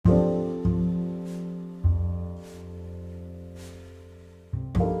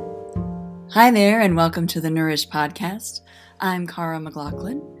Hi there, and welcome to the Nourish Podcast. I'm Cara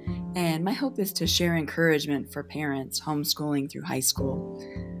McLaughlin, and my hope is to share encouragement for parents homeschooling through high school.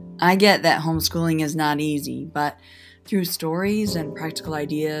 I get that homeschooling is not easy, but through stories and practical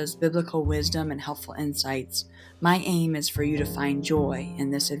ideas, biblical wisdom, and helpful insights, my aim is for you to find joy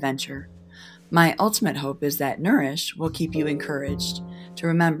in this adventure. My ultimate hope is that Nourish will keep you encouraged to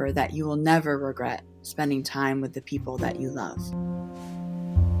remember that you will never regret spending time with the people that you love.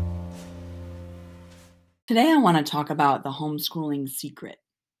 Today, I want to talk about the homeschooling secret.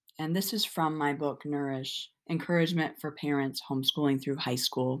 And this is from my book, Nourish Encouragement for Parents Homeschooling Through High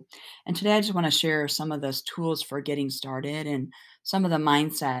School. And today, I just want to share some of those tools for getting started and some of the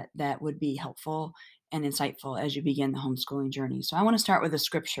mindset that would be helpful and insightful as you begin the homeschooling journey. So, I want to start with a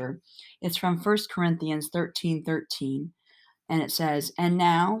scripture. It's from 1 Corinthians 13:13, and it says, "And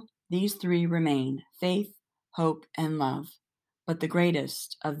now these three remain: faith, hope, and love. But the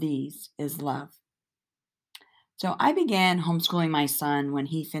greatest of these is love." So I began homeschooling my son when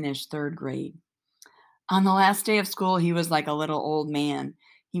he finished third grade. On the last day of school, he was like a little old man.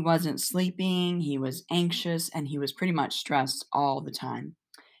 He wasn't sleeping, he was anxious, and he was pretty much stressed all the time.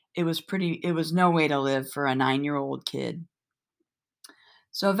 It was no way to live for a 9-year-old kid.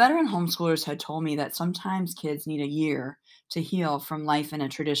 So veteran homeschoolers had told me that sometimes kids need a year to heal from life in a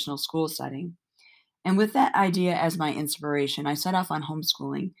traditional school setting. And with that idea as my inspiration, I set off on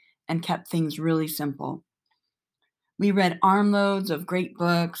homeschooling and kept things really simple. We read armloads of great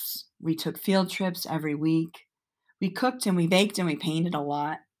books. We took field trips every week. We cooked and we baked and we painted a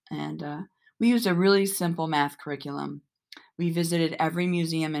lot. And we used a really simple math curriculum. We visited every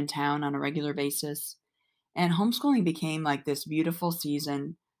museum in town on a regular basis. And homeschooling became like this beautiful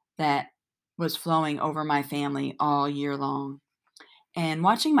season that was flowing over my family all year long. And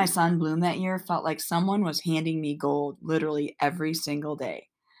watching my son bloom that year felt like someone was handing me gold literally every single day.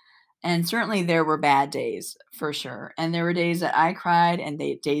 And certainly there were bad days for sure. And there were days that I cried and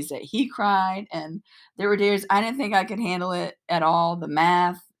days that he cried. And there were days I didn't think I could handle it at all, the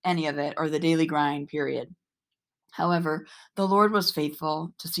math, any of it, or the daily grind, period. However, the Lord was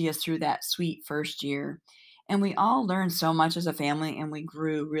faithful to see us through that sweet first year. And we all learned so much as a family and we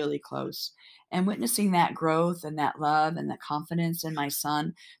grew really close. And witnessing that growth and that love and that confidence in my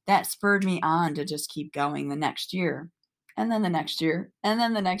son, that spurred me on to just keep going the next year. And then the next year, and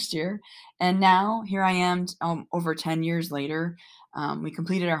then the next year. And now here I am over 10 years later. We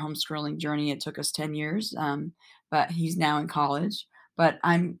completed our homeschooling journey. It took us 10 years, but he's now in college. But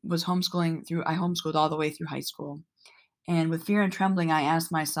I homeschooled all the way through high school. And with fear and trembling, I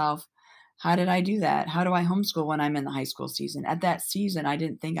asked myself, how did I do that? How do I homeschool when I'm in the high school season? At that season, I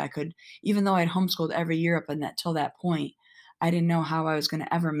didn't think I could, even though I'd homeschooled every year up till that point, I didn't know how I was going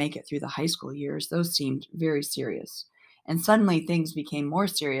to ever make it through the high school years. Those seemed very serious. And suddenly things became more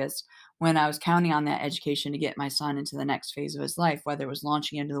serious when I was counting on that education to get my son into the next phase of his life, whether it was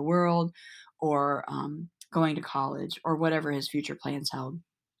launching into the world or going to college or whatever his future plans held.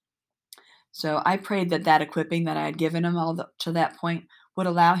 So I prayed that that equipping that I had given him to that point would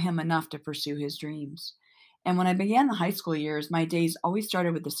allow him enough to pursue his dreams. And when I began the high school years, my days always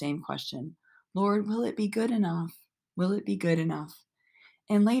started with the same question: Lord, will it be good enough? Will it be good enough?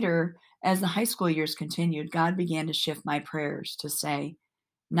 And later, as the high school years continued, God began to shift my prayers to say,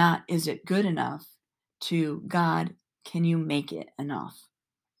 not is it good enough, to God, can you make it enough?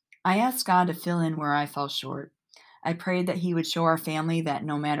 I asked God to fill in where I fell short. I prayed that He would show our family that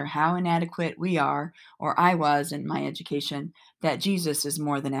no matter how inadequate we are, or I was in my education, that Jesus is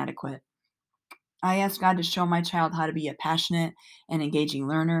more than adequate. I asked God to show my child how to be a passionate and engaging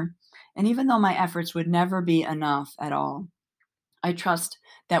learner. And even though my efforts would never be enough at all, I trust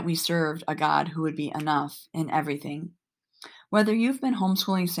that we served a God who would be enough in everything. Whether you've been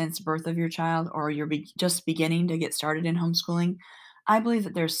homeschooling since birth of your child or you're just beginning to get started in homeschooling, I believe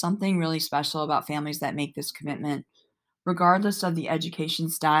that there's something really special about families that make this commitment. Regardless of the education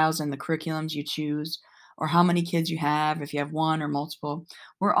styles and the curriculums you choose, or how many kids you have, if you have one or multiple,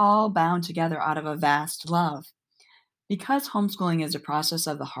 we're all bound together out of a vast love. Because homeschooling is a process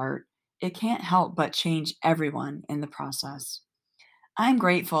of the heart, it can't help but change everyone in the process. I'm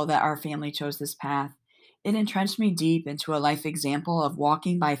grateful that our family chose this path. It entrenched me deep into a life example of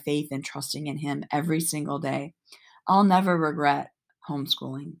walking by faith and trusting in Him every single day. I'll never regret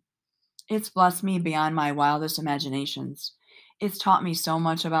homeschooling. It's blessed me beyond my wildest imaginations. It's taught me so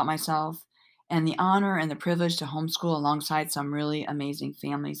much about myself, and the honor and the privilege to homeschool alongside some really amazing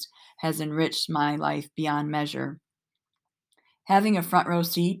families has enriched my life beyond measure. Having a front row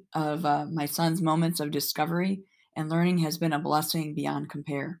seat of my son's moments of discovery and learning has been a blessing beyond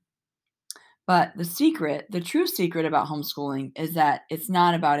compare. But the true secret about homeschooling is that it's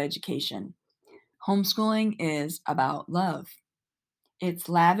not about education. Homeschooling is about love. It's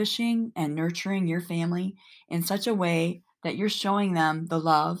lavishing and nurturing your family in such a way that you're showing them the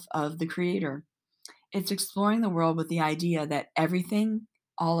love of the Creator. It's exploring the world with the idea that everything,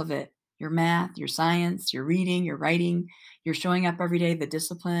 all of it, your math, your science, your reading, your writing, your showing up every day, the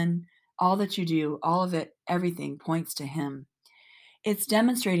discipline, all that you do, all of it, everything points to Him. It's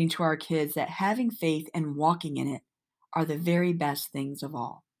demonstrating to our kids that having faith and walking in it are the very best things of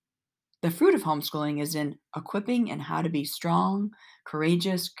all. The fruit of homeschooling is in equipping and how to be strong,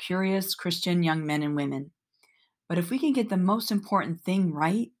 courageous, curious Christian young men and women. But if we can get the most important thing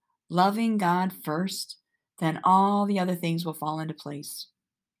right, loving God first, then all the other things will fall into place.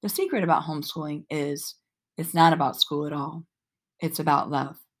 The secret about homeschooling is it's not about school at all. It's about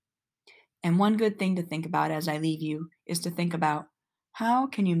love. And one good thing to think about as I leave you is to think about how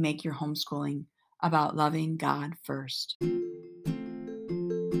can you make your homeschooling about loving God first?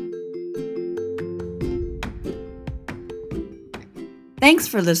 Thanks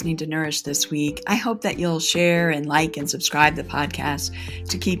for listening to Nourish this week. I hope that you'll share and like and subscribe the podcast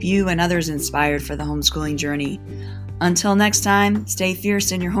to keep you and others inspired for the homeschooling journey. Until next time, stay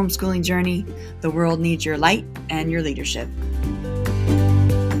fierce in your homeschooling journey. The world needs your light and your leadership.